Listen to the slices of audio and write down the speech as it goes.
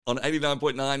On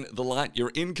 89.9 The Light, you're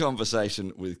in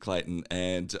conversation with Clayton,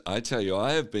 and I tell you,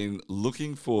 I have been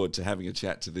looking forward to having a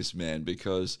chat to this man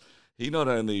because he not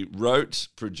only wrote,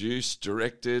 produced,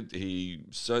 directed, he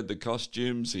sewed the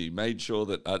costumes, he made sure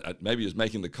that maybe he was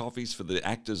making the coffees for the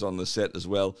actors on the set as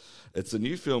well. It's a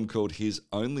new film called His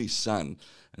Only Son,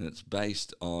 and it's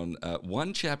based on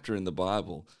one chapter in the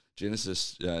Bible,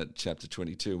 Genesis chapter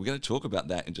 22. We're going to talk about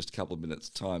that in just a couple of minutes'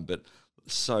 time, but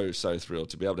so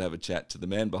thrilled to be able to have a chat to the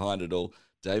man behind it all,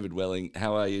 David Welling.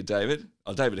 How are you, David?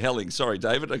 Oh, David Helling. Sorry,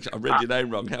 David. I read your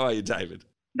name wrong. How are you, David?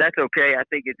 That's okay. I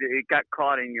think it got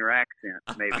caught in your accent.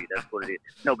 Maybe that's what it is.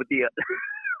 No, but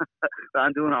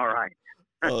I'm doing all right.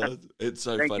 Oh, it's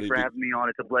so Thank funny. Thank you for having me on.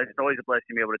 It's a blessing. It's always a blessing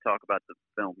to be able to talk about the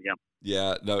film. Yeah.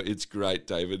 Yeah, no, it's great,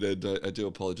 David. And I do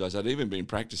apologise. I'd even been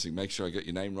practicing, make sure I got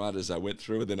your name right as I went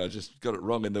through, and then I just got it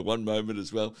wrong in the one moment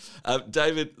as well.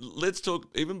 David, let's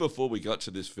talk even before we got to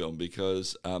this film,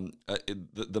 because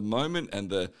the moment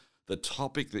and the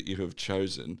topic that you have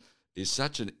chosen is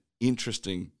such an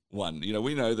interesting one. You know,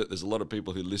 we know that there's a lot of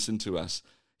people who listen to us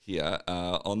here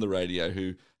on the radio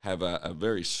who have a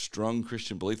very strong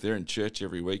Christian belief. They're in church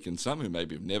every week, and some who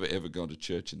maybe have never ever gone to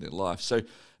church in their life. So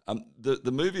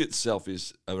the movie itself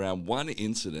is around one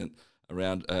incident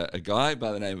around a guy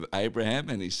by the name of Abraham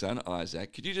and his son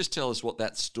Isaac. Could you just tell us what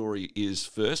that story is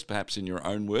first, perhaps in your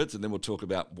own words, and then we'll talk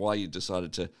about why you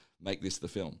decided to make this the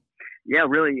film? Yeah,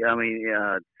 really. I mean,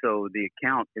 so the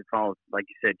account, it follows, like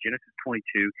you said, Genesis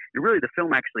 22. And really, the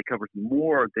film actually covers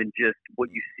more than just what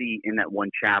you see in that one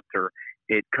chapter.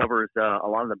 It covers a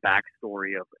lot of the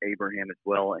backstory of Abraham as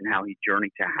well and how he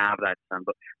journeyed to have that son.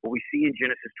 But what we see in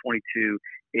Genesis 22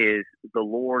 is the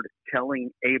Lord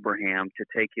telling Abraham to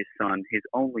take his son, his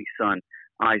only son,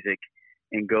 Isaac,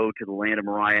 and go to the land of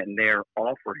Moriah and there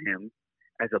offer him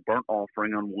as a burnt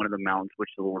offering on one of the mountains, which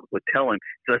the Lord would tell him.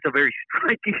 So that's a very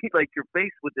striking, like you're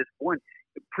faced with this one.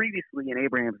 Previously in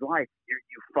Abraham's life,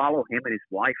 you follow him and his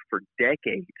wife for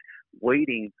decades,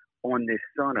 waiting on this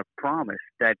son of promise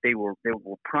that they were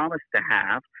promised to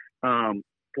have. And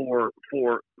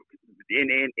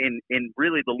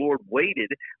really the Lord waited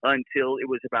until it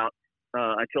was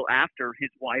until after his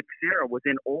wife Sarah was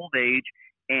in old age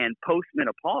and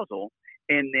postmenopausal,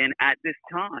 and then at this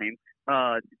time,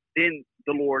 then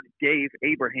the Lord gave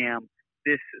Abraham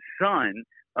this son,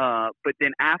 but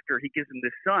then after he gives him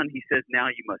this son, he says, now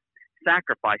you must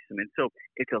sacrifice him. And so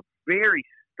it's a very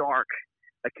stark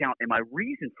account. And my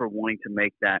reason for wanting to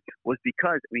make that was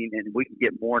because, I mean, and we can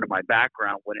get more into my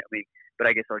background but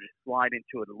I guess I'll just slide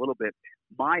into it a little bit.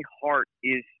 My heart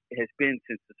has been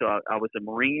so I was a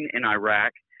Marine in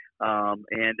Iraq,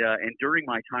 and during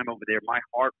my time over there, my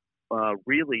heart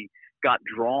really got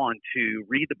drawn to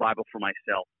read the Bible for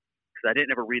myself, because I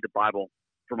didn't ever read the Bible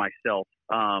for myself.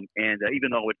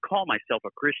 Even though I would call myself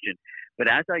a Christian, but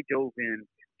as I dove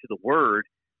into the Word,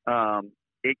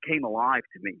 it came alive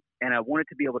to me, and I wanted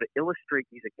to be able to illustrate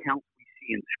these accounts we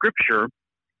see in Scripture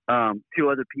to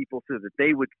other people, so that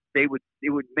it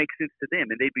would make sense to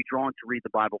them, and they'd be drawn to read the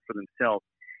Bible for themselves.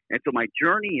 And so my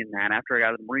journey in that, after I got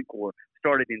out of the Marine Corps,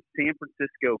 started in San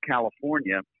Francisco,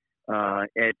 California,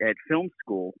 at film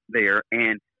school there,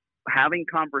 and having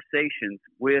conversations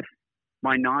with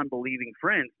my non-believing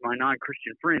friends, my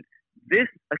non-Christian friends. This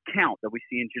account that we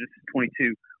see in Genesis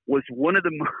 22 was one of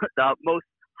the most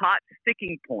hot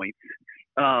sticking points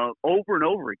over and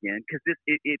over again, because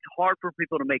it's hard for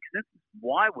people to make sense.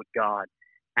 Why would God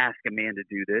ask a man to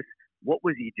do this? What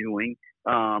was he doing?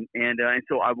 And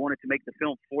so I wanted to make the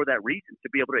film for that reason, to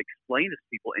be able to explain this to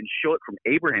people and show it from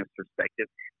Abraham's perspective,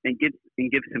 and give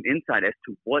some insight as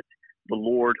to what the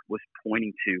Lord was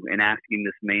pointing to and asking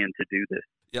this man to do this.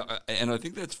 Yeah, and I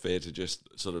think that's fair to just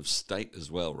sort of state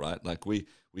as well, right? Like we're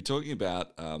talking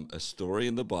about a story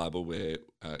in the Bible where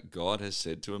God has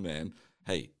said to a man,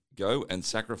 hey, go and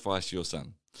sacrifice your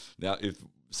son. Now, if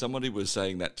somebody was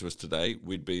saying that to us today,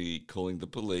 we'd be calling the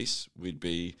police. We'd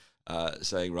be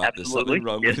saying, right, Absolutely. There's something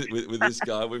wrong Yes. with this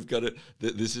guy. We've got to.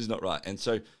 This is not right. And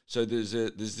so there's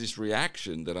this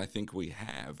reaction that I think we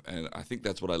have, and I think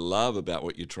that's what I love about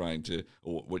what you're trying to,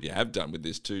 or what you have done with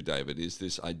this too, David, is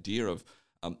this idea of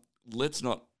let's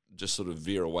not just sort of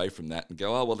veer away from that and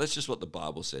go, oh well, that's just what the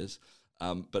Bible says,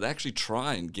 but actually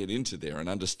try and get into there and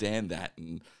understand that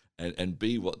and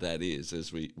be what that is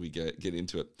as we get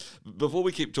into it. Before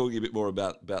we keep talking a bit more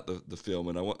about the film,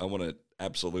 and I want to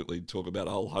absolutely talk about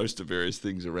a whole host of various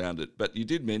things around it, but you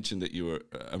did mention that you were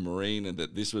a Marine and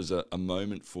that this was a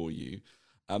moment for you.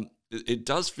 It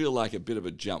does feel like a bit of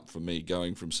a jump for me,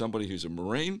 going from somebody who's a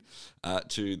Marine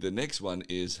to the next one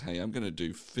is, hey, I'm going to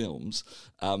do films.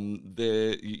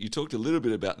 You talked a little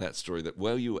bit about that story, that,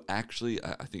 well, you were actually,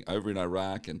 I think, over in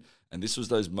Iraq and and this was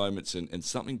those moments, and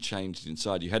something changed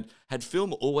inside you. Had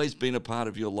film always been a part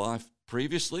of your life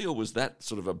previously, or was that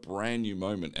sort of a brand new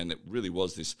moment, and it really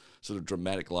was this sort of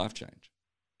dramatic life change?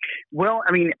 Well,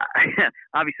 I mean,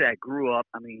 obviously I grew up,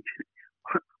 I mean,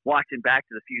 watching Back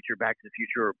to the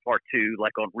Future Part 2,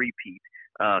 like on repeat,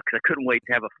 because I couldn't wait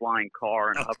to have a flying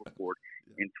car and a hoverboard.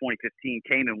 In 2015,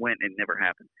 came and went, and it never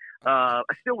happened. I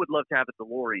still would love to have a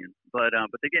DeLorean, but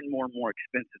they're getting more and more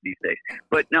expensive these days.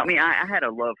 But no, I mean, I had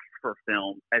a love for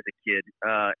film as a kid,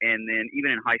 and then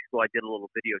even in high school, I did a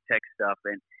little video tech stuff,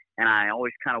 and I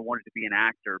always kind of wanted to be an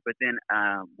actor. But then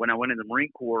when I went in the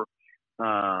Marine Corps,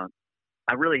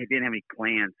 I really didn't have any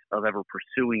plans of ever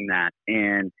pursuing that.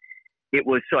 And it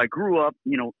was, so I grew up,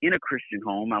 you know, in a Christian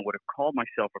home. I would have called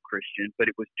myself a Christian, but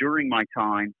it was during my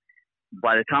time.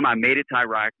 By the time I made it to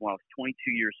Iraq when I was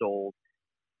 22 years old,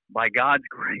 by God's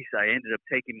grace, I ended up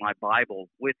taking my Bible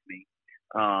with me.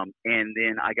 And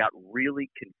then I got really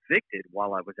convicted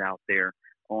while I was out there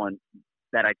on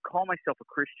that I'd call myself a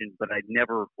Christian, but I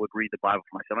never would read the Bible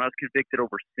for myself. And I was convicted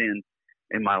over sin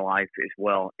in my life as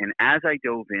well. And as I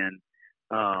dove in,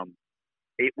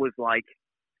 it was like,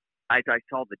 as I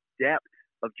saw the depth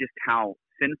of just how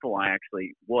sinful I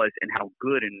actually was, and how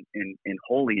good and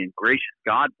holy and gracious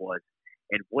God was,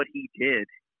 and what he did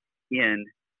in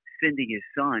sending his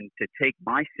son to take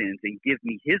my sins and give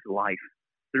me his life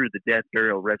through the death,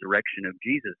 burial, resurrection of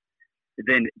Jesus,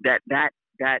 then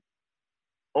that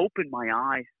opened my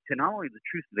eyes to not only the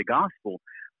truth of the gospel,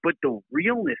 but the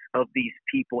realness of these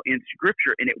people in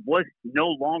Scripture. And it was no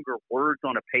longer words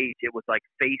on a page. It was like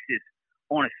faces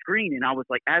on a screen. And I was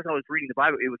like, as I was reading the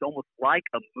Bible, it was almost like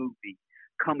a movie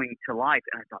coming to life.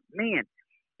 And I thought, man,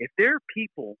 if there are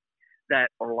people that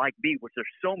are like me, which there's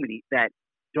so many, that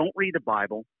don't read the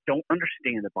Bible, don't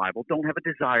understand the Bible, don't have a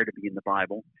desire to be in the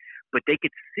Bible, but they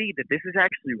could see that this is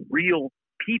actually real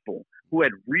people who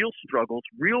had real struggles,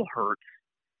 real hurts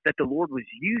that the Lord was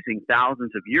using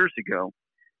thousands of years ago.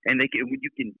 And they can, when you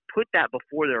can put that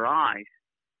before their eyes,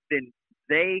 then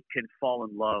they can fall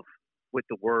in love with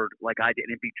the Word like I did,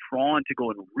 and be drawn to go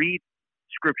and read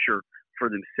Scripture for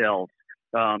themselves.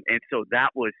 And so that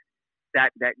was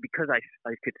that because I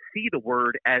could see the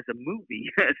Word as a movie,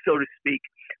 so to speak.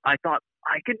 I thought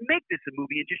I can make this a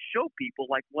movie and just show people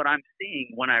like what I'm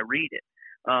seeing when I read it.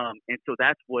 And so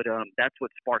that's what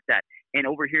sparked that. And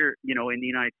over here, you know, in the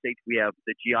United States, we have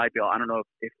the GI Bill. I don't know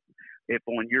if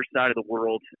on your side of the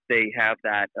world they have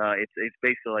that. It's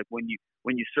basically like when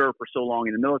you serve for so long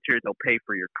in the military, they'll pay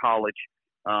for your college.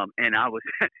 And I was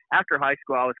after high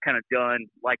school, I was kind of done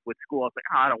like with school. I was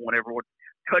like, I don't want to ever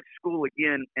touch school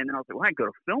again. And then I was like, well, I can go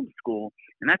to film school,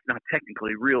 and that's not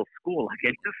technically real school. I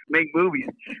can just make movies.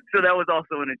 So that was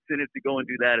also an incentive to go and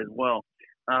do that as well.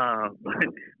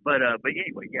 But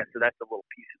anyway, yeah. So that's a little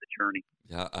piece of the journey.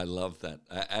 Yeah, I love that.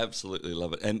 I absolutely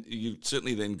love it. And you've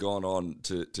certainly then gone on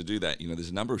to do that. You know, there's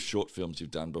a number of short films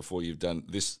you've done before you've done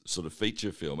this sort of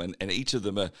feature film, and each of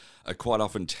them are quite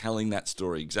often telling that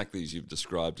story exactly as you've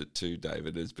described it too,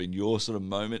 David. It's been your sort of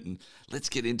moment, and let's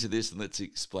get into this and let's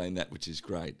explain that, which is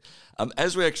great.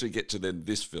 As we actually get to then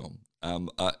this film,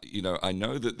 you know, I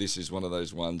know that this is one of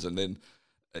those ones, and then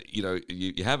you know,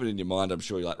 you have it in your mind. I'm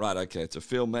sure you're like, right, okay, it's a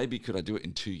film. Maybe could I do it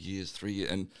in 2 years, 3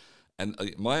 years? And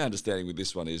my understanding with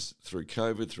this one is through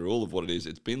COVID, through all of what it is,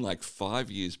 it's been like 5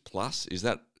 years plus. Is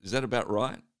that about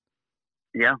right?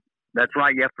 Yeah, that's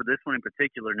right. Yeah, for this one in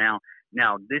particular. Now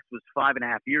this was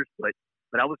 5.5 years, but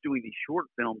I was doing these short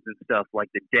films and stuff like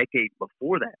the decade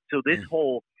before that. So this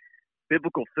whole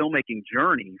biblical filmmaking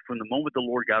journey, from the moment the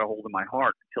Lord got a hold of my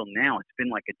heart until now, it's been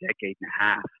like a decade and a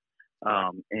half.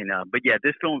 But yeah,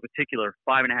 this film in particular,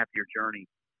 5.5 year journey,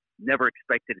 never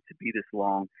expected it to be this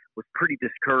long, was pretty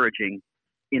discouraging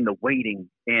in the waiting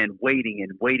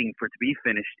for it to be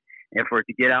finished and for it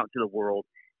to get out to the world.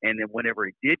 And then whenever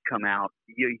it did come out,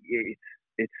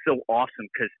 it's so awesome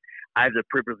because I have the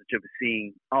privilege of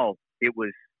seeing, it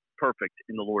was perfect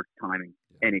in the Lord's timing.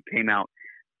 And it came out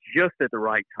just at the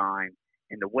right time.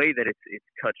 And the way that it's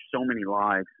touched so many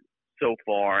lives so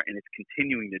far, and it's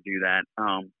continuing to do that.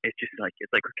 It's just like,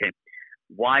 okay,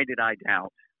 why did I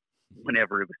doubt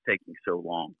whenever it was taking so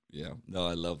long? Yeah, no,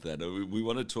 I love that. We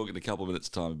want to talk in a couple of minutes'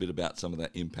 time a bit about some of that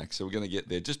impact. So we're going to get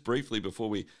there just briefly before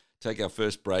we take our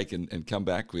first break and come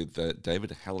back with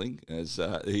David Helling, as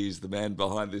he's the man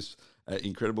behind this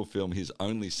incredible film, His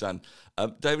Only Son.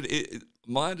 David,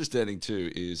 my understanding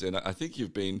too is, and I think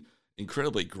you've been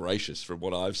incredibly gracious from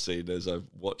what I've seen as I've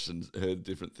watched and heard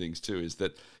different things too, is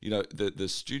that, the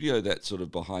studio that's sort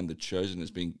of behind The Chosen has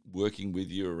been working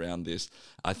with you around this.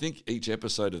 I think each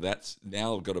episode of that's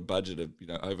now got a budget of,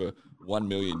 over $1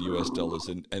 million US,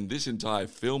 and this entire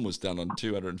film was done on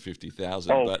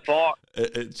 250,000. Oh, but far,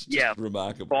 it's just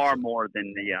remarkable. Far more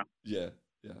than Yeah.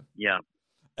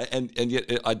 And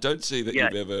yet I don't see that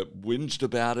you've ever whinged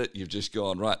about it. You've just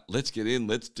gone, right, let's get in,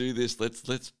 let's do this,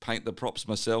 let's paint the props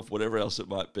myself, whatever else it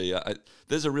might be.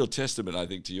 There's a real testament, I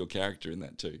think, to your character in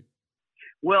that too.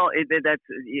 Well, that's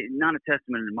not a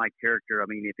testament to my character. I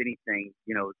mean, if anything,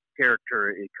 character,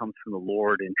 it comes from the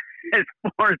Lord. And as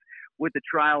far as with the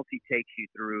trials he takes you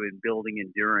through and building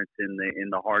endurance in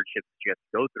the hardships that you have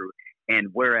to go through. And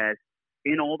whereas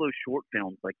in all those short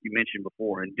films, like you mentioned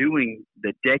before, and doing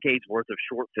the decades worth of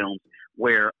short films,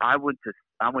 where I went to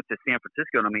San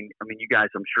Francisco, and I mean, you guys,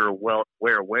 I'm sure,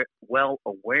 are well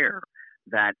aware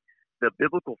that the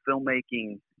biblical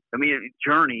filmmaking,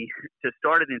 journey to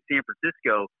start it in San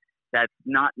Francisco, that's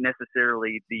not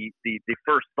necessarily the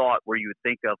first thought where you would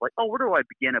think of, like, oh, where do I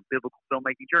begin a biblical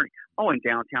filmmaking journey? Oh, in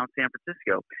downtown San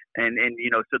Francisco. And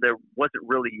so there wasn't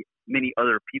really many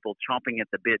other people chomping at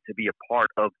the bit to be a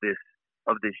part of this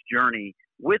journey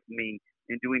with me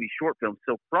in doing these short films.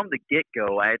 So from the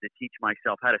get-go, I had to teach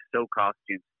myself how to sew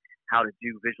costumes, how to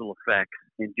do visual effects,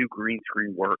 and do green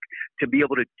screen work to be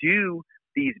able to do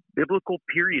these biblical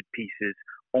period pieces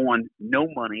on no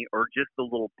money or just the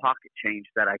little pocket change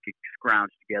that I could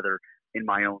scrounge together in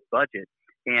my own budget.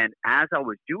 And as I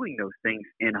was doing those things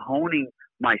and honing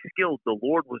my skills, the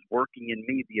Lord was working in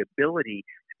me the ability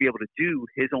to be able to do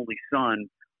His only Son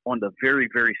on the very,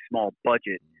 very small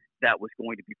budget that was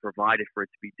going to be provided for it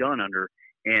to be done under.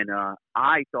 And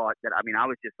I thought that, I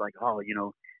was just like,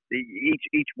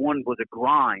 each one was a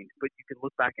grind. But you can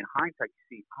look back in hindsight,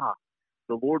 you see,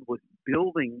 the Lord was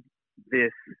building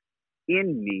this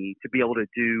in me to be able to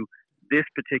do this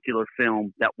particular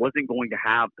film that wasn't going to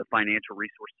have the financial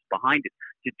resources behind it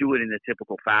to do it in a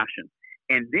typical fashion.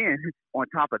 And then on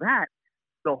top of that,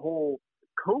 the whole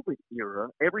COVID era,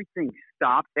 everything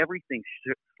stopped, everything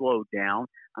slowed down.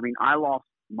 I lost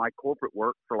my corporate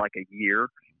work for like a year.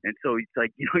 And so it's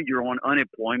like, you're on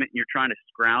unemployment and you're trying to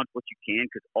scrounge what you can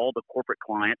because all the corporate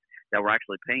clients that were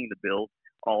actually paying the bills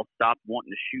all stopped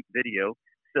wanting to shoot video.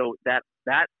 So that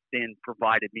then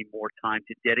provided me more time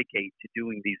to dedicate to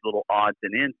doing these little odds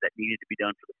and ends that needed to be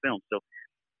done for the film. So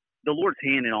the Lord's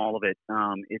hand in all of it.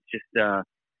 It's just,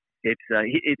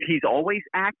 He's always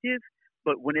active,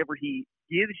 but whenever He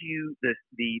gives you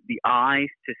the eyes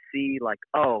to see, like,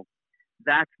 oh,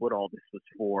 that's what all this was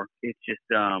for. It's just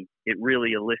it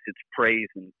really elicits praise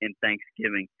and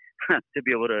thanksgiving to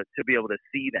be able to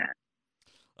see that.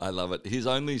 I love it. His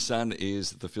Only Son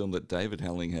is the film that David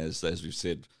Helling has, as we've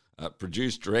said,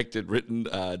 produced, directed, written,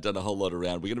 done a whole lot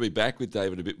around. We're going to be back with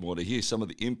David a bit more to hear some of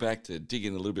the impact, to dig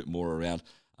in a little bit more around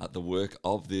the work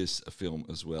of this film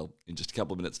as well in just a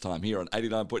couple of minutes' time here on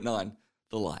 89.9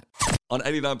 The Light. On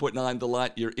 89.9 The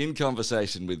Light, you're in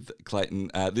conversation with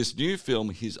Clayton. This new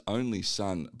film, His Only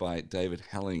Son by David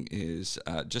Helling, is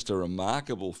just a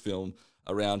remarkable film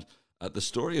around the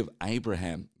story of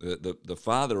Abraham, the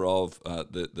father of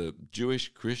the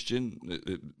Jewish, Christian,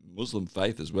 Muslim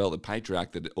faith as well, the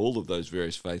patriarch that all of those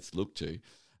various faiths look to,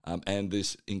 and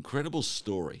this incredible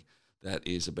story that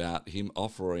is about him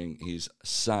offering his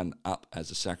son up as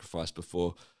a sacrifice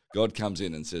before God comes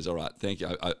in and says, all right, thank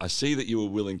you. I see that you were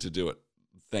willing to do it.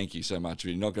 Thank you so much.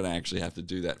 You're not going to actually have to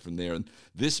do that from there. And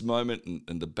this moment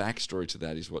and the backstory to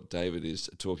that is what David is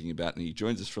talking about. And he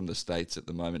joins us from the States at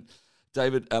the moment.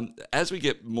 David, as we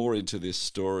get more into this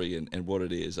story and what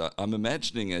it is, I'm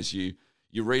imagining as you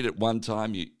read it one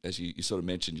time, as you sort of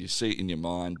mentioned, you see it in your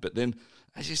mind, but then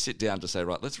as you sit down to say,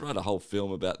 right, let's write a whole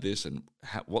film about this and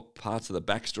what parts of the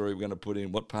backstory we're going to put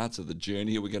in, what parts of the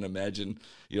journey are we going to imagine.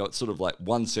 It's sort of like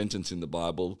one sentence in the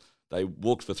Bible, they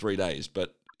walked for 3 days,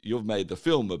 but you've made the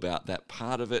film about that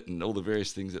part of it and all the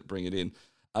various things that bring it in.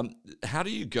 How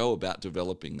do you go about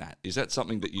developing that? Is that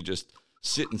something that you just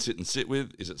sit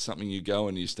with? Is it something you go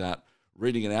and you start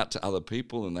reading it out to other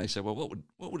people and they say, well,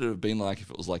 what would it have been like if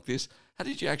it was like this? How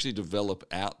did you actually develop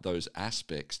out those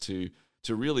aspects to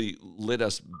really let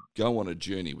us go on a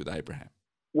journey with Abraham?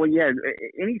 Well, yeah,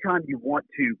 anytime you want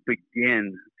to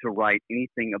begin to write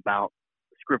anything about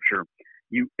Scripture,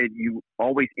 you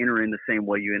always enter in the same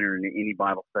way you enter into any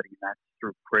Bible study, and that's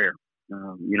through prayer.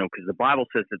 Because the Bible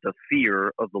says that the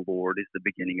fear of the Lord is the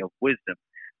beginning of wisdom.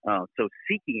 So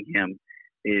seeking Him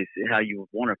is how you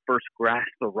want to first grasp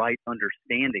the right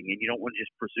understanding, and you don't want to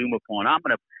just presume upon, I'm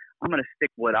I'm going to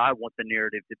stick what I want the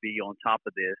narrative to be on top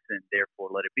of this, and therefore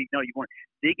let it be. No, you want to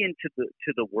dig into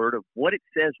the word of what it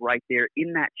says right there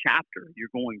in that chapter. You're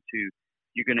going to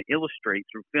illustrate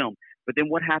through film. But then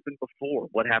what happened before?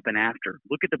 What happened after?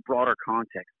 Look at the broader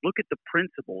context. Look at the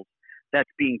principles that's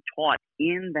being taught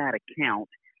in that account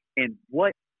and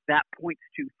what that points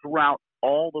to throughout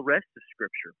all the rest of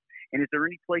Scripture. And is there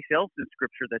any place else in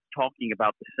Scripture that's talking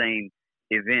about the same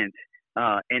event?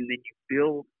 And then you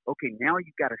build, okay, now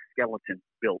you've got a skeleton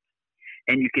built.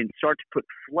 And you can start to put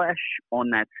flesh on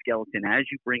that skeleton as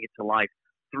you bring it to life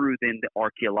through then the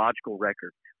archaeological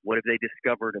record. What have they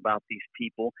discovered about these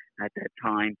people at that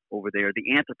time over there?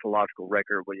 The anthropological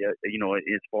record,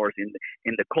 as far as in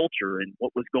the culture and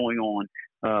what was going on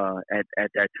at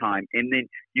that time. And then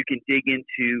you can dig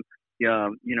into,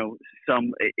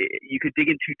 you could dig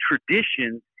into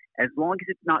tradition as long as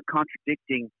it's not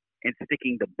contradicting and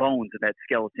sticking the bones of that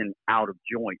skeleton out of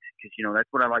joint. Because,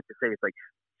 that's what I like to say. It's like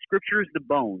Scripture is the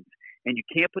bones. And you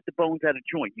can't put the bones out of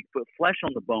joint. You put flesh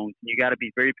on the bones, and you got to be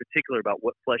very particular about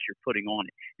what flesh you're putting on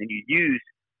it. And you use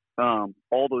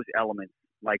all those elements,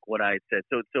 like what I had said.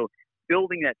 So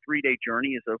building that 3-day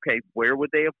journey is, okay, where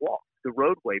would they have walked? The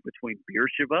roadway between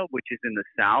Beersheba, which is in the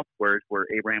south, where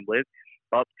Abraham lived,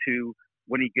 up to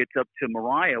when he gets up to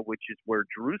Moriah, which is where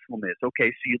Jerusalem is. Okay,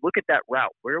 so you look at that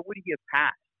route. Where would he have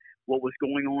passed? What was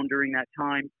going on during that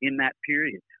time in that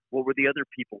period? What were the other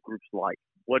people groups like?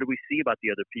 What do we see about the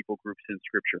other people groups in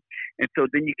Scripture? And so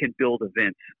then you can build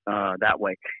events that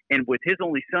way. And with his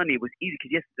only son, it was easy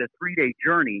because, yes, it's a 3-day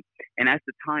journey. And as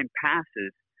the time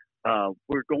passes,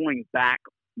 we're going back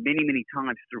many, many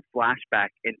times through flashback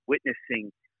and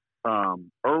witnessing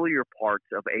earlier parts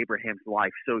of Abraham's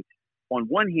life. So on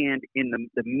one hand, in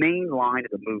the main line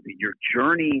of the movie, you're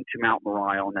journeying to Mount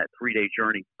Moriah on that 3-day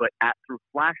journey. But through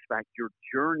flashback, you're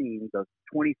journeying the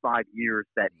 25 years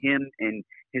that him and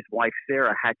his wife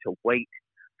Sarah had to wait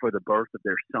for the birth of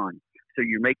their son. So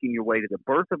you're making your way to the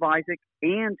birth of Isaac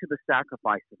and to the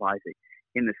sacrifice of Isaac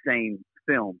in the same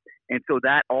film. And so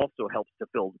that also helps to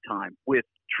fill the time with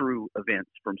true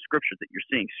events from Scripture that you're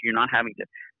seeing. So you're not having to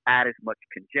add as much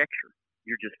conjecture.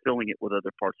 You're just filling it with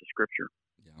other parts of Scripture.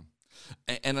 Yeah.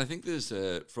 And I think there's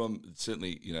from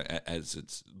certainly, as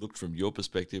it's looked from your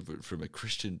perspective, from a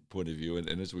Christian point of view, and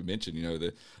as we mentioned,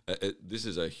 this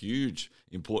is a huge,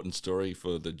 important story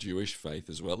for the Jewish faith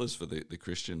as well as for the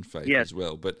Christian faith as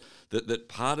well. But that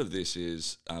part of this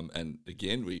is, and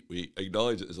again, we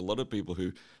acknowledge that there's a lot of people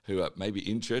who are maybe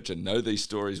in church and know these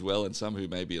stories well, and some who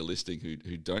maybe are listening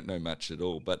who don't know much at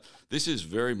all. But this is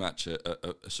very much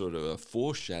a sort of a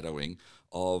foreshadowing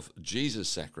of Jesus'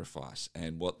 sacrifice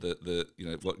and what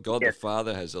what God the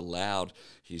Father has allowed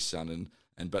His Son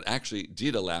but actually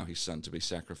did allow His Son to be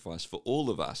sacrificed for all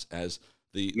of us as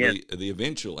the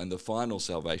eventual and the final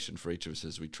salvation for each of us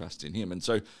as we trust in Him. And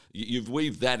so you've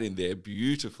weaved that in there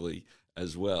beautifully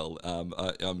as well.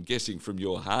 I'm guessing from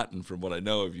your heart and from what I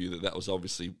know of you that was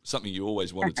obviously something you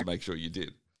always wanted to make sure you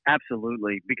did.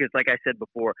 Absolutely, because like I said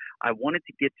before, I wanted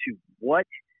to get to what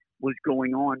was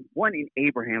going on, one, in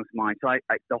Abraham's mind. So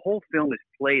the whole film is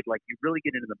played like you really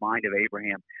get into the mind of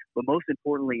Abraham. But most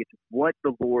importantly, it's what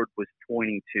the Lord was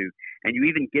pointing to. And you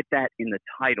even get that in the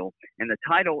title. And the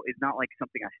title is not like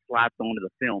something I slapped onto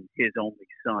the film, His Only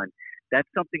Son. That's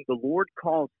something the Lord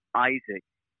calls Isaac,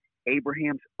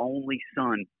 Abraham's only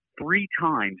son, 3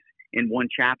 times in one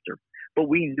chapter. But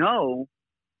we know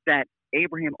that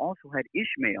Abraham also had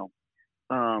Ishmael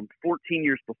 14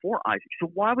 years before Isaac. So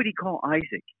why would he call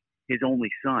Isaac his only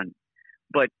son?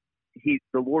 But the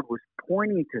Lord was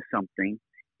pointing to something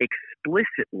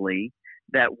explicitly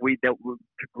that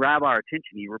to grab our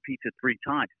attention. He repeats it 3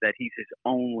 times, that he's his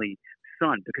only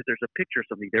son, because there's a picture of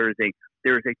something. There is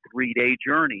a 3-day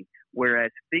journey,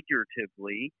 whereas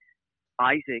figuratively,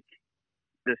 Isaac,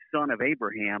 the son of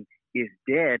Abraham, is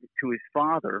dead to his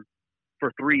father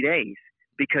for 3 days,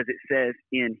 because it says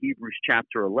in Hebrews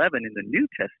chapter 11 in the New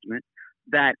Testament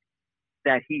that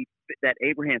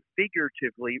Abraham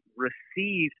figuratively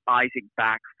received Isaac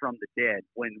back from the dead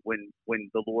when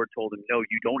the Lord told him, no,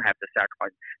 you don't have to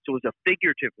sacrifice. So it was a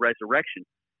figurative resurrection.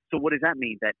 So what does that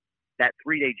mean? That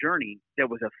 3-day journey, there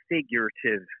was a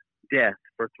figurative death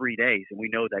for 3 days. And we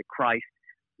know that Christ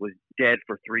was dead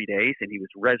for 3 days and he was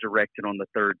resurrected on the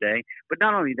 3rd day. But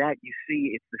not only that, you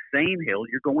see it's the same hill.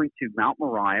 You're going to Mount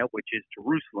Moriah, which is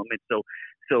Jerusalem. And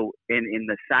so in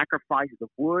the sacrifice,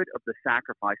 the wood of the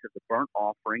sacrifice of the burnt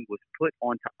offering was put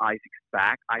onto Isaac's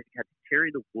back. Isaac had to carry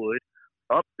the wood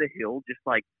up the hill, just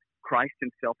like Christ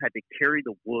himself had to carry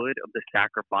the wood of the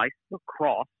sacrifice, the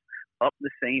cross, up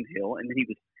the same hill. And then he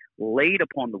was laid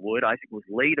upon the wood. Isaac was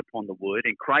laid upon the wood,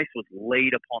 and Christ was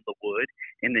laid upon the wood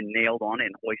and then nailed on it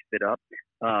and hoisted up.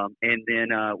 And then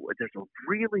there's a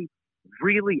really,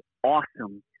 really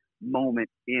awesome moment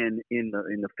in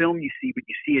the film you see, but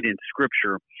you see it in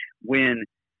Scripture when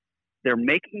they're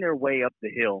making their way up the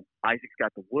hill. Isaac's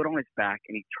got the wood on his back,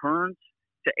 and he turns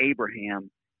to Abraham,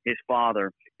 his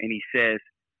father, and he says,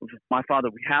 "My father,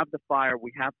 we have the fire,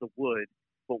 we have the wood,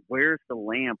 but where's the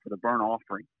lamb for the burnt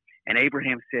offering?" And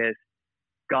Abraham says,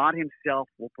 "God himself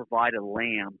will provide a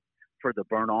lamb for the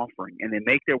burnt offering." And they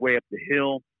make their way up the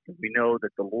hill. And we know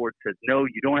that the Lord says, "No,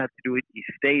 you don't have to do it." He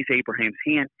stays Abraham's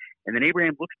hand. And then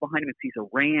Abraham looks behind him and sees a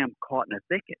ram caught in a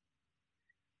thicket.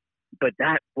 But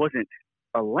that wasn't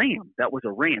a lamb. That was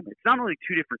a ram. It's not only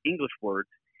two different English words,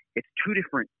 it's two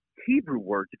different Hebrew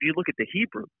words if you look at the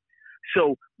Hebrew.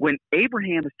 So when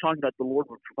Abraham is talking about the Lord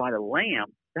would provide a lamb,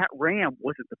 that ram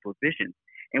wasn't the provision.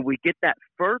 And we get that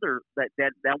further,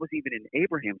 that was even in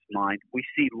Abraham's mind. We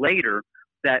see later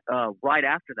that right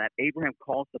after that, Abraham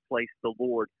calls the place the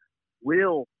Lord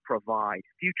will provide,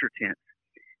 future tense.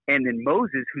 And then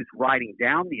Moses, who's writing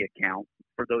down the account,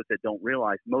 for those that don't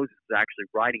realize, Moses is actually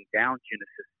writing down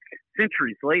Genesis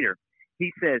centuries later.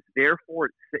 He says,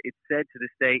 "Therefore it's said to this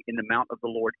day in the mount of the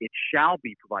Lord, it shall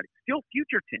be provided." Still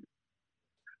future tense.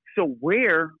 So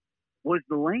where was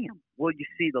the lamb? Well, you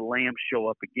see the lamb show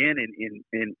up again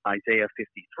in Isaiah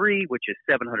 53, which is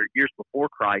 700 years before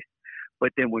Christ.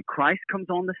 But then when Christ comes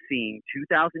on the scene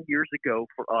 2,000 years ago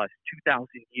for us,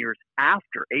 2,000 years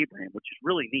after Abraham, which is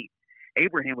really neat.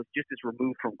 Abraham was just as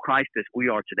removed from Christ as we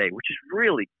are today, which is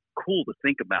really cool to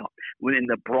think about within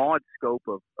the broad scope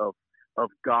of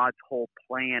God's whole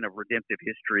plan of redemptive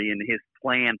history and his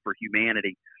plan for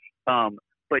humanity.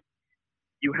 But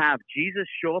you have Jesus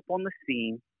show up on the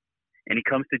scene, and he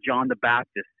comes to John the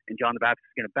Baptist, and John the Baptist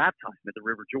is going to baptize him at the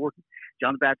River Jordan.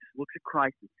 John the Baptist looks at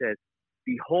Christ and says,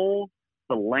 "Behold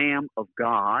the Lamb of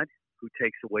God who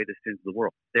takes away the sins of the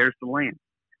world." There's the Lamb.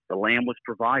 The Lamb was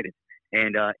provided,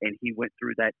 and he went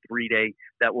through that 3-day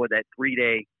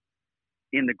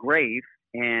in the grave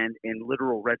and in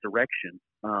literal resurrection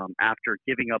after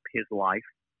giving up his life.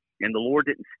 And the Lord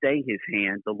didn't stay his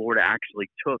hand. The Lord actually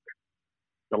took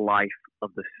the life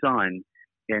of the Son,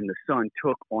 and the Son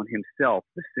took on himself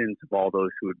the sins of all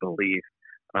those who would believe,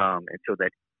 and so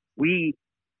that we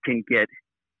can get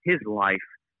his life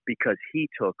because he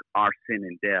took our sin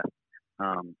and death.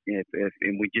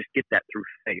 And we just get that through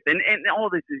faith. And all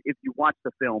this is, if you watch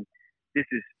the film, this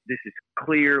is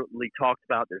clearly talked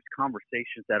about. There's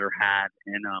conversations that are had,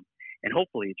 and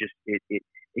hopefully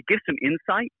it gives some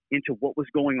insight into what was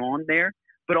going on there,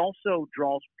 but also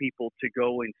draws people to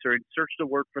go and search the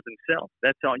Word for themselves.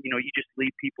 That's all. You just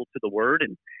lead people to the Word,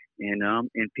 and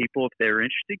people, if they're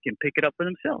interested, can pick it up for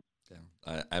themselves. Yeah,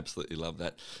 I absolutely love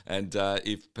that. And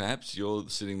if perhaps you're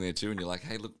sitting there too and you're like,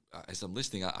 "Hey, look, as I'm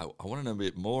listening, I want to know a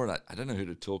bit more, and I don't know who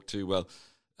to talk to," well,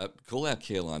 call our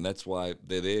care line. That's why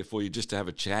they're there for you, just to have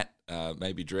a chat,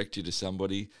 maybe direct you to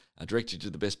somebody, direct you to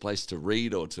the best place to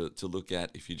read or to look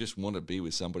at. If you just want to be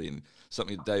with somebody, and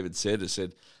something that David said,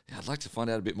 "Yeah, I'd like to find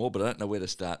out a bit more, but I don't know where to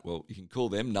start." Well, you can call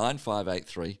them,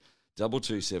 9583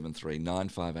 2273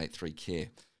 9583 CARE.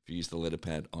 If you use the letter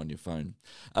pad on your phone.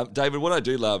 David, what I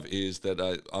do love is that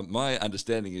my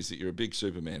understanding is that you're a big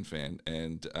Superman fan,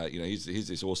 and he's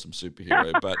this awesome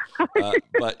superhero.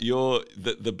 but you're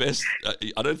the best.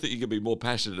 I don't think you can be more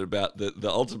passionate about the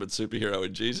ultimate superhero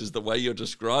in Jesus. The way you're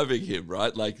describing him,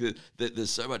 right? Like there's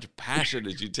so much passion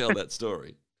as you tell that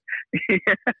story.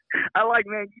 I like,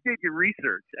 man, you did your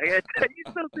research. I got to tell you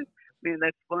something. Man,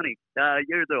 that's funny.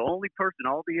 You're the only person,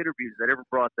 all the interviews, that ever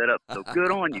brought that up. So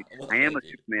good on you. Well, I am a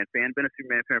Superman fan. Been a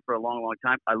Superman fan for a long, long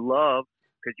time. I love,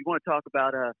 because you want to talk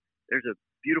about, there's a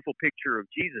beautiful picture of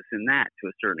Jesus in that to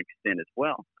a certain extent as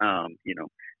well.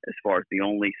 As far as the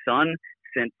only Son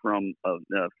sent from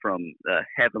the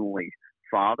heavenly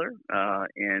Father,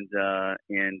 and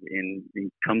he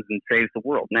comes and saves the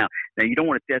world. Now you don't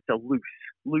want to. That's a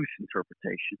loose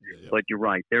interpretation, but you're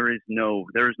right. There is no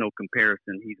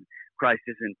comparison. Christ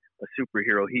isn't a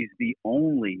superhero. He's the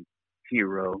only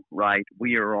hero, right?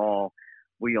 We all,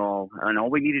 and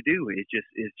all we need to do is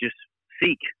just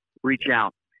seek, reach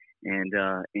out, and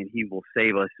he will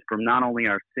save us from not only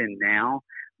our sin now,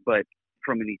 but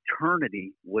from an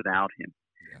eternity without him.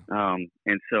 Yeah.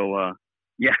 And so,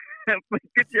 yeah.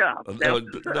 Good job. That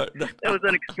was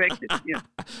unexpected. Yeah.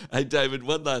 Hey, David,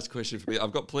 one last question for me.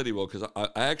 I've got plenty more, because I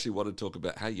actually want to talk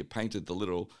about how you painted the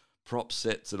little prop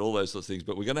sets and all those sorts of things.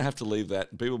 But we're going to have to leave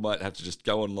that. People might have to just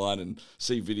go online and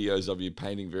see videos of you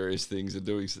painting various things and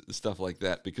doing stuff like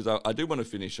that, because I do want to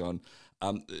finish on,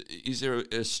 is there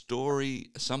a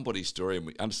story, somebody's story, and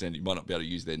we understand you might not be able to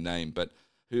use their name, but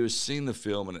who has seen the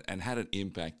film and had an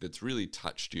impact that's really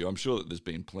touched you? I'm sure that there's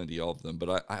been plenty of them,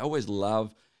 but I always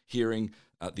love hearing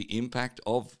the impact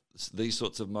of these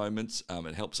sorts of moments.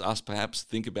 It helps us perhaps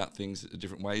think about things a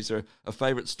different way. Is there a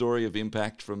favorite story of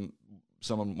impact from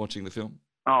someone watching the film?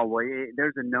 Oh, well,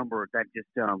 there's a number that just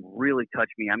really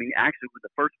touched me. I mean, actually, with the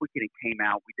first weekend it came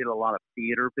out, we did a lot of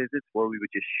theater visits where we would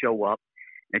just show up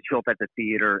at the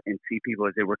theater and see people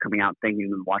as they were coming out thinking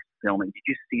and watch the film. And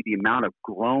you just see the amount of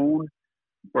grown,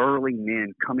 burly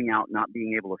men coming out not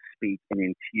being able to speak and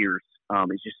in tears.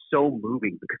 It's just so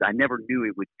moving, because I never knew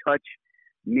it would touch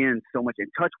men so much and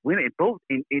touch women both,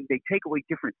 and they take away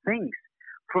different things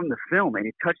from the film, and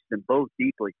it touches them both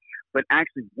deeply. But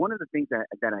actually, one of the things that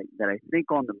I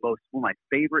think on the most, one of my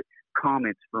favorite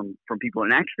comments from people,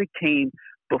 and actually came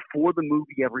before the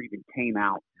movie ever even came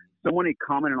out. Someone had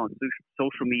commented on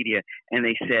social media, and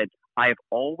they said, "I have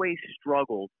always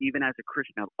struggled, even as a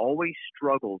Christian, I've always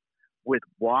struggled with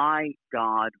why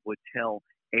God would tell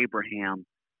Abraham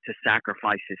to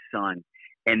sacrifice his son.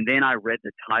 And then I read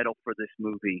the title for this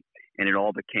movie, and it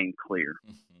all became clear."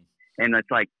 Mm-hmm. And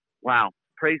it's like, wow,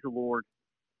 praise the Lord.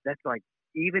 That's like,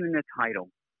 even in the title,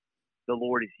 the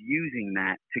Lord is using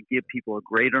that to give people a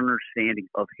greater understanding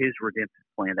of his redemptive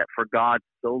plan, that for God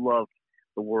so loved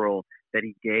the world that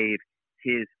he gave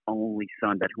his only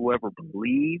son, that whoever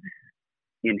believes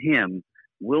in him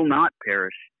will not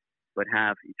perish, but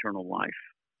have eternal life.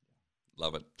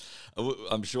 Love it.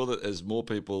 I'm sure that as more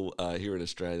people here in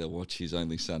Australia watch His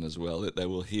Only Son as well, that they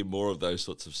will hear more of those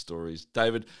sorts of stories.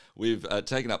 David, we've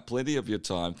taken up plenty of your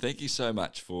time. Thank you so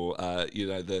much for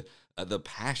the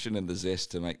passion and the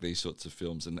zest to make these sorts of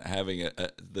films, and having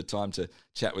the time to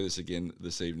chat with us again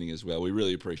this evening as well. We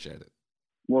really appreciate it.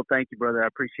 Well, thank you, brother. I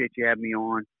appreciate you having me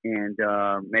on, and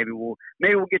maybe we'll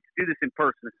get to do this in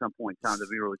person at some point in time. That'd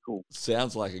be really cool.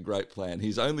 Sounds like a great plan.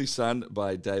 His Only Son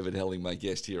by David Helling, my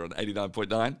guest here on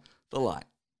 89.9 The Light.